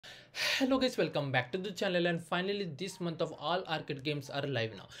Hello guys, welcome back to the channel, and finally this month of all arcade games are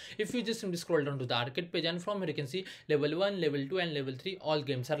live now. If you just simply scroll down to the arcade page, and from here you can see level 1, level 2 and level 3 all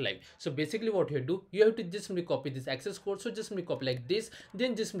games are live. So basically what you do, you have to just simply copy this access code. So just simply copy like this,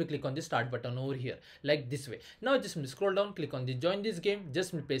 then just simply click on the start button over here like this way. Now just simply scroll down, click on the join this game,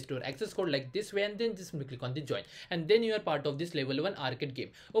 just simply paste your access code like this way, and then just simply click on the join, and then you are part of this level 1 arcade game.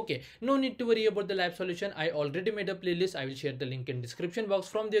 Okay, no need to worry about the lab solution. I already made a playlist. I will share the link in description box.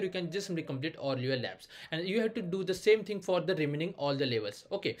 From there you can just simply complete all your labs, and you have to do the same thing for the remaining all the levels.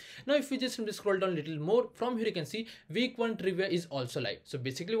 Okay, now if you just simply scroll down a little more, from here you can see week 1 trivia is also live. So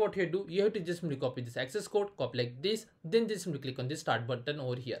basically what you do, you have to just simply copy this access code, copy like this, then just simply click on the start button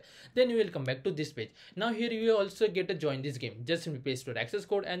over here. Then you will come back to this page. Now here you also get to join this game. Just simply paste your access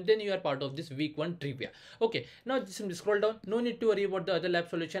code, and then you are part of this week 1 trivia. Okay, now just simply scroll down. No need to worry about the other lab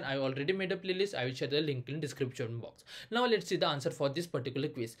solution. I already made a playlist. I will share the link in description box. Now let's see the answer for this particular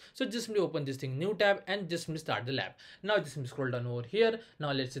quiz. So just simply open this thing, new tab, and just simply start the lab. Now just simply scroll down over here.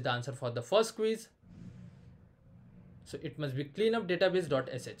 Now let's see the answer for the first quiz. So it must be cleanup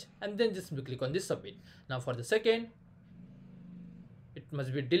database.sh, and then just simply click on this submit. Now for the second, it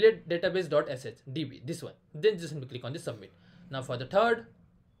must be delete database.sh db, this one. Then just simply click on the submit. Now for the third,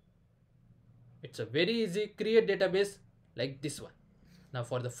 it's a very easy, create database like this one. Now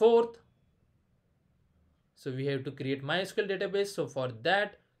for the fourth, so we have to create MySQL database. So for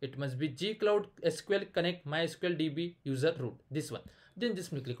that, it must be Gcloud SQL connect MySQL DB user root, this one. Then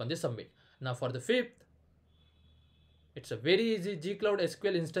just click on the submit. Now for the fifth, it's a very easy, Gcloud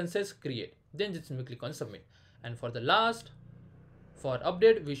SQL instances create. Then just click on submit. And for the last, for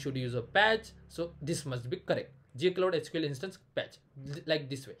update, we should use a patch. So this must be correct, Gcloud SQL instance patch, like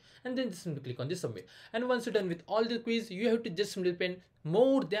this way. And then just simply click on the submit. And once you're done with all the quiz, you have to just simply spend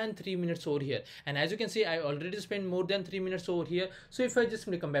more than 3 minutes over here. And as you can see, I already spent more than 3 minutes over here. So if I just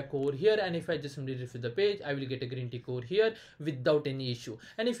simply come back over here, and if I just simply refresh the page, I will get a green tick over here without any issue.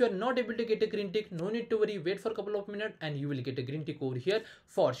 And if you are not able to get a green tick, no need to worry, wait for a couple of minutes and you will get a green tick over here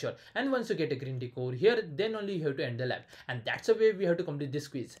for sure. And once you get a green tick over here, then only you have to end the lab. And that's the way we have to complete this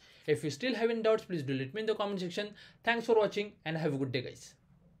quiz. If you still have any doubts, please do let me in the comment section. Thanks for watching and have a good day, guys.